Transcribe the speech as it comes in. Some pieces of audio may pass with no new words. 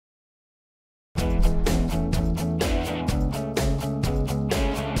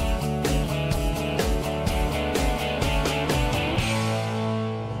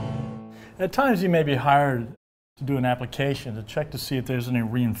At times you may be hired to do an application to check to see if there's any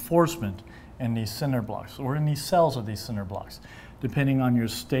reinforcement in these cinder blocks or in these cells of these cinder blocks. Depending on your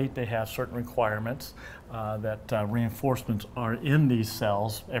state, they have certain requirements that reinforcements are in these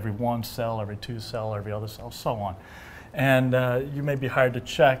cells, every one cell, every two cell, every other cell, so on. And you may be hired to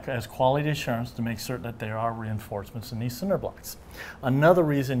check as quality assurance to make certain that there are reinforcements in these cinder blocks. Another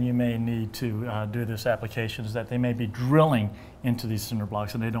reason you may need to do this application is that they may be drilling into these cinder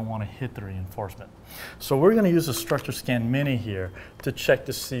blocks and they don't want to hit the reinforcement. So we're going to use a StructureScan Mini here to check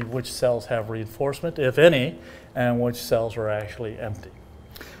to see which cells have reinforcement, if any, and which cells are actually empty.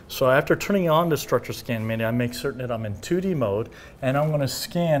 So after turning on the StructureScan Mini, I make certain that I'm in 2D mode, and I'm going to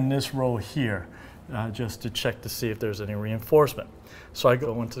scan this row here just to check to see if there's any reinforcement. So I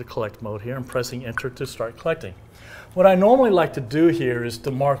go into the collect mode here and pressing enter to start collecting. What I normally like to do here is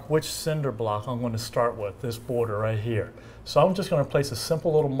to mark which cinder block I'm going to start with, this border right here. So I'm just going to place a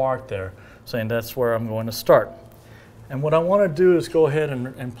simple little mark there saying that's where I'm going to start. And what I want to do is go ahead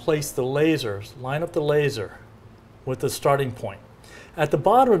and place the lasers, line up the laser with the starting point. At the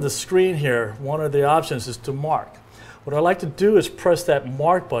bottom of the screen here, one of the options is to mark. What I like to do is press that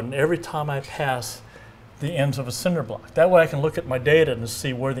mark button every time I pass the ends of a cinder block. That way I can look at my data and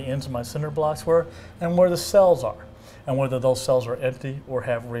see where the ends of my cinder blocks were and where the cells are, and whether those cells are empty or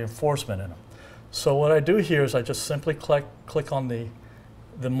have reinforcement in them. So what I do here is I just simply click on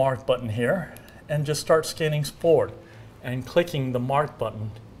the mark button here and just start scanning forward and clicking the mark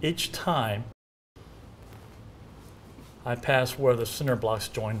button each time I pass where the cinder blocks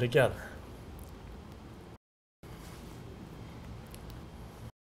join together.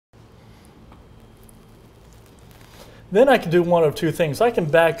 Then I can do one of two things. I can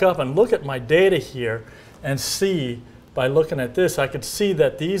back up and look at my data here and see, by looking at this, I could see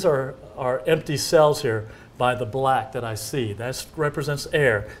that these are empty cells here by the black that I see. That represents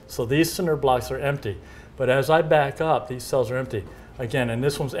air. So these cinder blocks are empty. But as I back up, these cells are empty. Again, and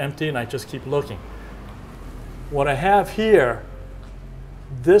this one's empty, and I just keep looking. What I have here,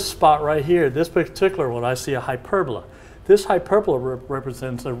 this spot right here, this particular one, I see a hyperbola. This hyperbola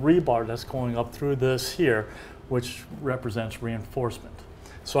represents a rebar that's going up through this here, which represents reinforcement.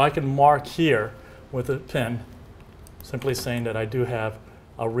 So I can mark here with a pen, simply saying that I do have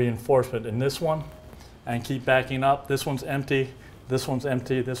a reinforcement in this one, and keep backing up. This one's empty, this one's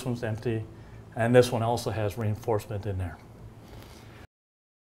empty, this one's empty, and this one also has reinforcement in there.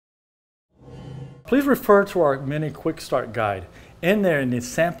 Please refer to our mini quick start guide. In there, in the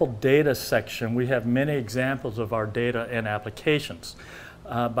sample data section, we have many examples of our data and applications.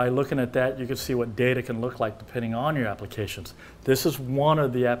 By looking at that, you can see what data can look like depending on your applications. This is one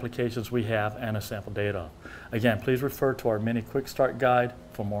of the applications we have and a sample data. Again, please refer to our mini quick start guide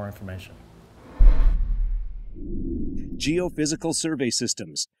for more information. Geophysical Survey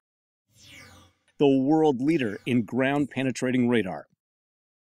Systems, the world leader in ground penetrating radar.